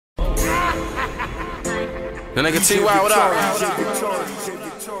The nigga T.Y. what up?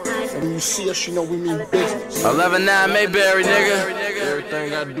 And when you see us, you know we mean business. 11-9 Mayberry, nigga.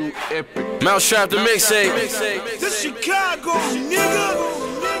 Everything I do epic. Mount Strap the mixtape. This Chicago, nigga.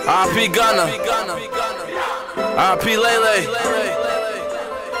 R.I.P. Gunner. R.I.P. Lele.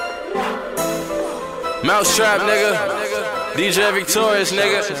 Mount Strap, nigga. DJ Victorious,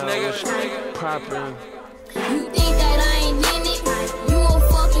 nigga. Poppin'. You think that I ain't in it? You a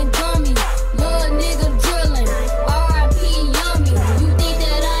fucking dummy. Little nigga drillin'. R.I.P. Yummy. You think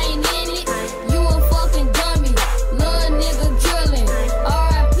that I ain't in it? You a fucking dummy. Little nigga drillin'.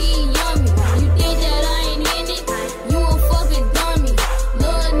 R.I.P. Yummy. You think that I ain't in it? You a fucking dummy.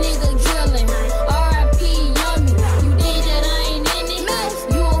 Little nigga drillin'. R.I.P. Yummy. You think that I ain't in it?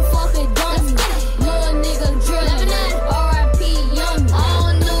 You a fucking dummy. Little nigga drillin'. R.I.P. Yummy. I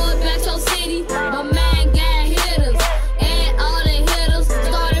don't know about your city, but man got hitters. And all the hitters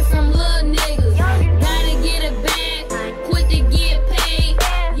started from little niggas. Gotta get a bag, quick to get paid.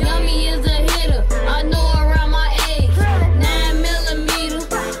 Yummy is a hitter, I know around my age. 9mm,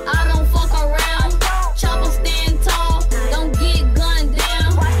 I don't fuck around. Chopper stand tall, don't get gunned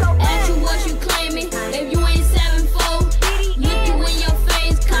down. Ask you what you claiming, if you ain't 7'4", look you in your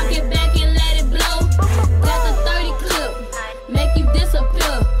face, cock it back and let it blow. Got the 30 clip, make you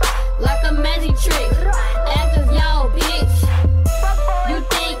disappear like a magic trick. Actors, y'all bitch. You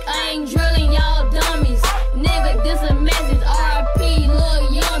think I ain't drilling, y'all dummies. Nigga, this a message. R.I.P.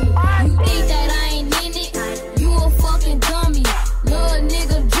 Lil Yummy. You think that I ain't in it? You a fucking dummy. Lil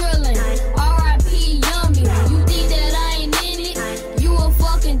nigga drilling. R.I.P. Yummy. You think that I ain't in it? You a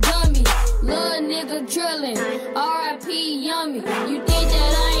fucking dummy. Lil nigga drilling. R.I.P. Yummy. You think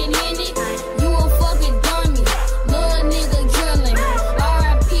that I ain't in it? You a fucking dummy. Lil nigga drilling.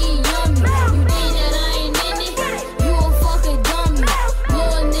 R.I.P. Yummy. You think that I ain't in it? You a fucking dummy.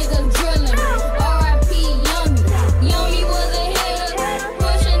 Lil nigga drilling. R.I.P. Yummy. Yummy was a hitter.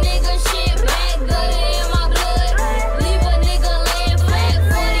 Push a nigga shit back. Good in my blood. Leave a nigga laying flat.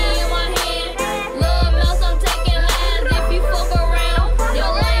 40 in my hand. Love mouse, I'm taking lies. If you fuck around,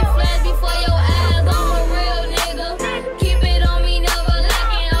 your life flash before your eyes. I'm a real nigga. Keep it on me, never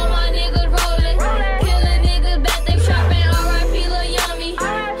lacking. All my niggas rolling. Killing niggas back, they trapping. R.I.P. Lil Yummy.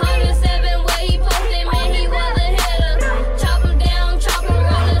 107 where he posted, man, he was a hitter. Chop him down, chop him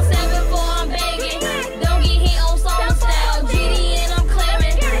rolling. 7-4, I'm begging. Don't get hit on song style. GD and I'm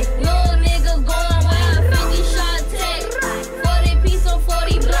clamming. Little niggas going wild. 50 shot tech. 40 piece on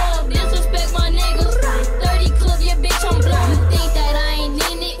 40 blow up. Disrespect my niggas. 30 clip, yeah, bitch, I'm blown. You think that I ain't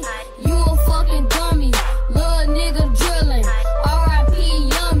in it? You a fucking dummy. Little nigga drilling. R.I.P.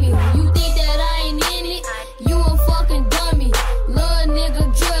 Yummy. You think that I ain't in it? You a fucking dummy. Little nigga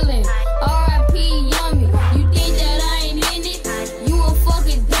drilling. R.I.P. Yummy. You think that I ain't in it? You a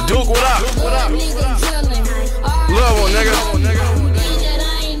fucking dummy. Duke, what up? Little nigga drilling. Love one, nigga. You think that I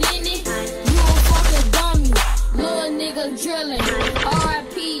ain't in it? You a fucking dummy. Little nigga drilling.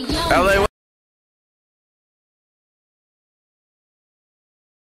 R.I.P. Yummy. LA.